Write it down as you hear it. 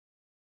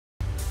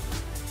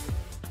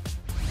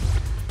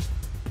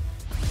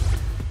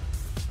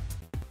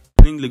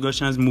Bling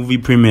Lagosians movie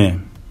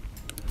premiere.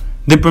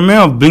 The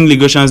premiere of Bling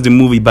Lagosians the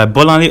movie by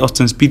Bolanle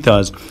Austen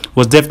Peters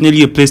was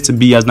definitely a place to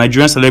be as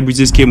Nigerian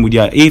celebrities came with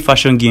their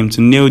fashion game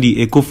to nail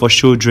the Eko For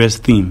Show dress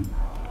theme.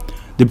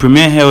 The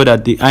premiere held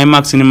at the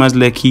IMAX Cinemas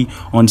Lekki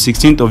on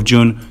 16th of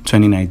June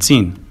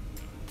 2019.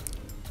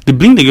 The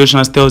Bling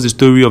Lagosians tells the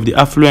story of the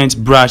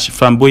affluent, brash,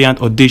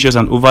 flamboyant, audacious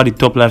and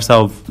over-the-top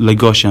lifestyle of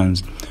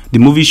Lagosians. The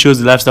movie shows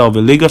the lifestyle of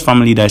a Lagos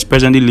family that is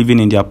presently living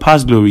in their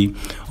past glory.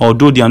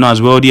 Although they are not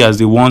as wealthy as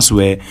they once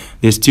were,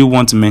 they still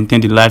want to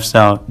maintain the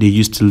lifestyle they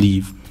used to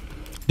live.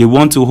 They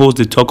want to host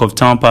the talk of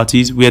town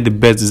parties, wear the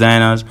best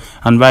designers,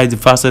 and ride the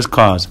fastest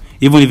cars,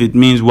 even if it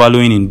means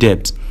wallowing in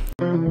debt.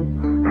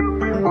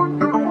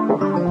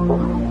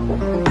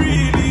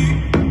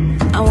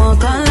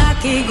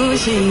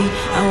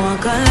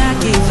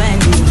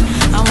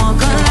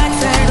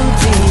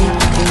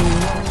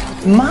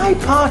 My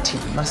party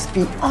must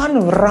be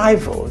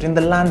unrivaled in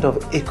the land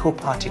of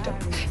eco-partydom.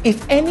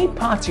 If any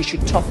party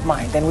should top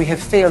mine, then we have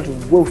failed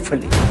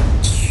woefully.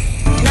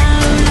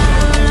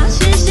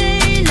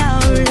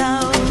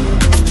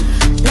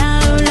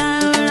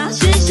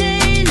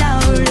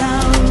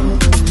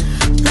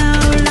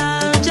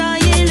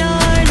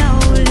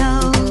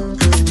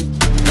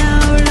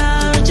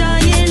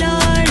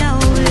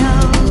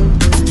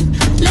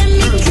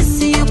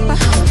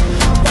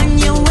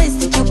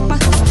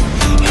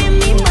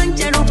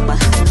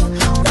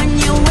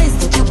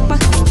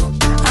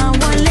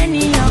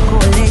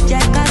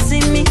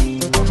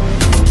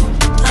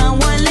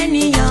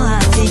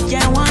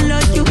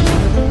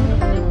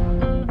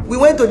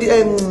 To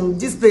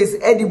this place,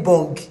 Eddie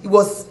Bong. It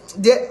was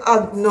there.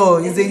 No,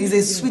 it's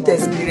a sweet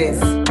experience.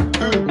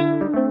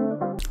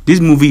 This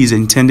movie is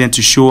intended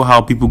to show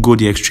how people go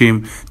the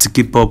extreme to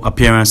keep up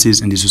appearances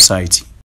in the society.